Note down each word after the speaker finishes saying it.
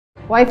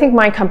Well, I think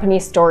my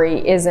company's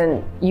story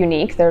isn't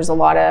unique. There's a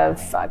lot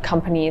of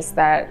companies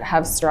that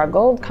have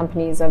struggled,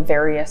 companies of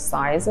various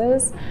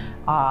sizes.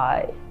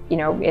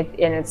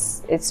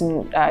 It's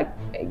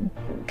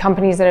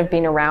companies that have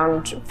been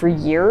around for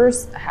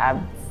years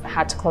have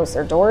had to close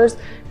their doors.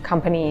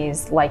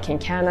 Companies like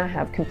Encana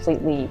have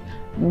completely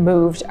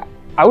moved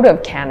out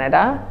of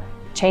Canada,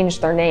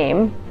 changed their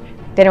name.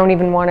 They don't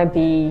even want to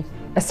be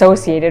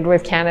associated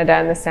with Canada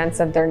in the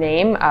sense of their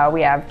name.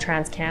 We have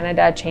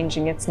TransCanada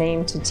changing its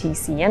name to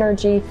TC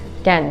Energy.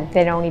 Again,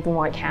 they don't even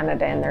want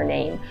Canada in their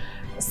name.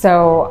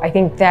 So I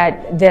think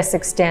that this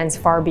extends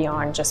far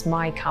beyond just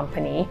my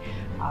company.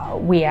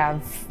 We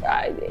have,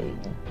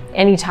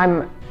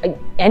 anytime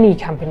any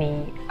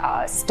company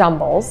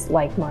stumbles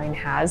like mine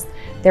has,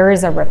 there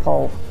is a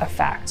ripple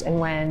effect. And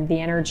when the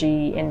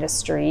energy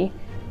industry,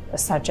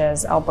 such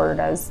as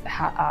Alberta's,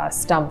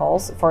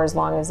 stumbles for as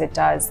long as it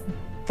does,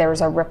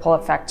 there's a ripple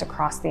effect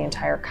across the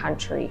entire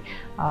country.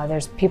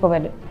 There's people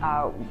that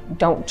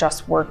don't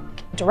just work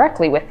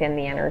directly within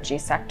the energy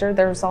sector.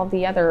 There's all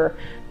the other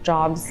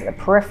jobs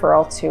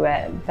peripheral to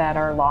it that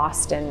are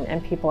lost,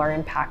 and people are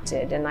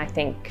impacted. And I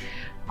think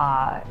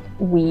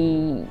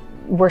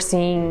we're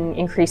seeing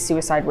increased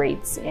suicide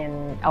rates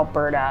in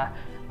Alberta.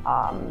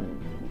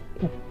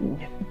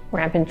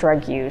 Rampant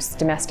drug use,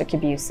 domestic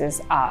abuse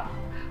is up.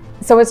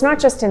 So it's not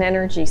just an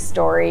energy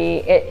story,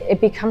 it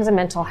becomes a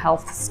mental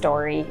health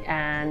story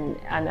and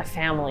a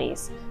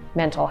family's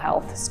mental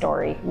health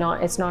story.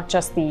 It's not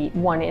just the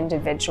one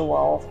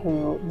individual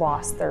who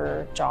lost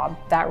their job.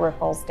 That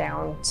ripples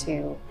down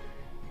to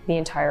the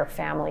entire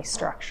family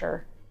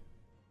structure.